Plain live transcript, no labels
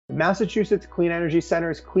The Massachusetts Clean Energy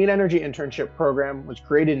Center's Clean Energy Internship program was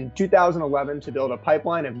created in 2011 to build a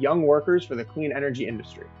pipeline of young workers for the clean energy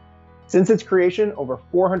industry. Since its creation, over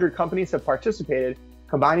 400 companies have participated,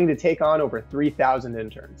 combining to take on over 3,000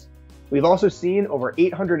 interns. We've also seen over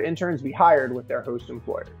 800 interns be hired with their host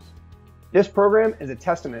employers. This program is a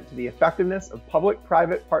testament to the effectiveness of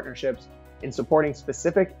public-private partnerships in supporting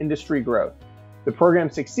specific industry growth. The program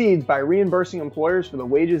succeeds by reimbursing employers for the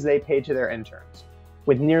wages they pay to their interns.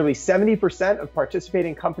 With nearly 70% of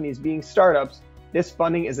participating companies being startups, this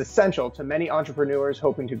funding is essential to many entrepreneurs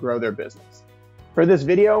hoping to grow their business. For this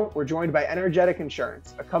video, we're joined by Energetic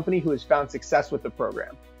Insurance, a company who has found success with the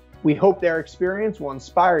program. We hope their experience will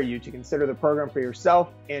inspire you to consider the program for yourself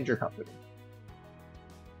and your company.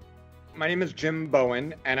 My name is Jim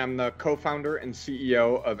Bowen, and I'm the co-founder and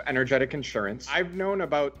CEO of Energetic Insurance. I've known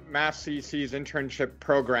about MassCEC's internship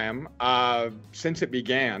program since it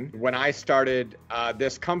began. When I started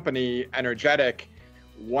this company, Energetic,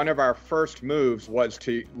 one of our first moves was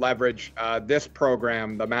to leverage this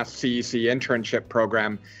program, the MassCEC internship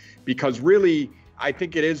program, because really, I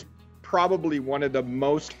think it is probably one of the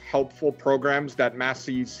most helpful programs that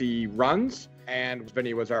MassCEC runs. And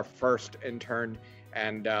Vinny was our first intern.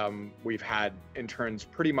 And we've had interns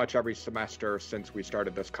pretty much every semester since we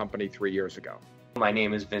started this company 3 years ago. My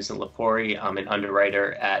name is Vincent Lepori. I'm an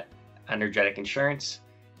underwriter at Energetic Insurance.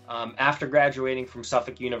 After graduating from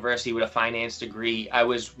Suffolk University with a finance degree, I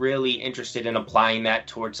was really interested in applying that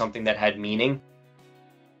towards something that had meaning.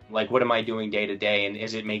 Like, what am I doing day to day, and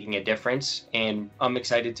is it making a difference? And I'm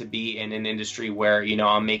excited to be in an industry where,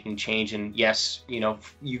 I'm making change. And yes,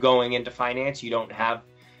 you going into finance, you don't have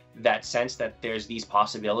that sense that there's these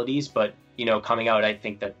possibilities, but coming out, I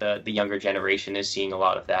think that the younger generation is seeing a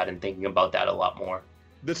lot of that and thinking about that a lot more.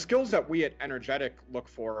 The skills that we at Energetic look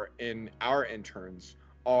for in our interns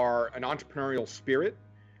are an entrepreneurial spirit,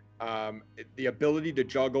 the ability to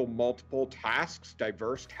juggle multiple tasks,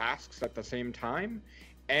 diverse tasks at the same time,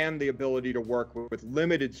 and the ability to work with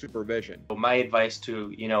limited supervision. My advice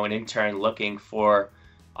to an intern looking for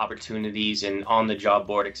opportunities and on the job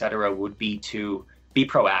board, etc., would be to be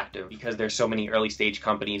proactive, because there's so many early stage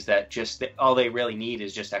companies that just all they really need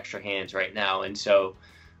is just extra hands right now. And so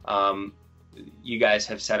you guys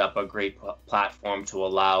have set up a great platform to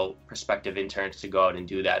allow prospective interns to go out and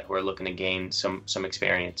do that, who are looking to gain some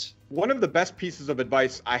experience. One of the best pieces of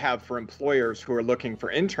advice I have for employers who are looking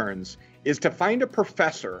for interns is to find a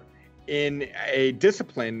professor in a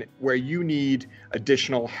discipline where you need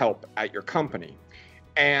additional help at your company.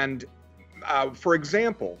 And for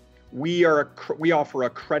example, we offer a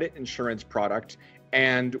credit insurance product,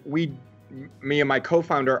 and me and my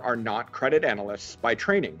co-founder are not credit analysts by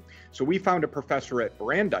training. So we found a professor at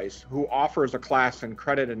Brandeis who offers a class in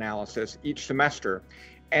credit analysis each semester.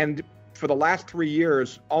 And for the last 3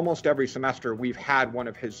 years, almost every semester, we've had one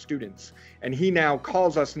of his students. And he now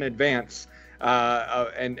calls us in advance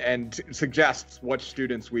and suggests what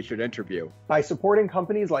students we should interview. By supporting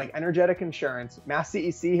companies like Energetic Insurance,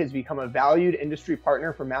 MassCEC has become a valued industry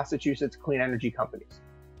partner for Massachusetts clean energy companies.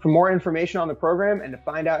 For more information on the program and to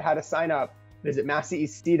find out how to sign up, visit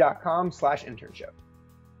masscec.com/internship.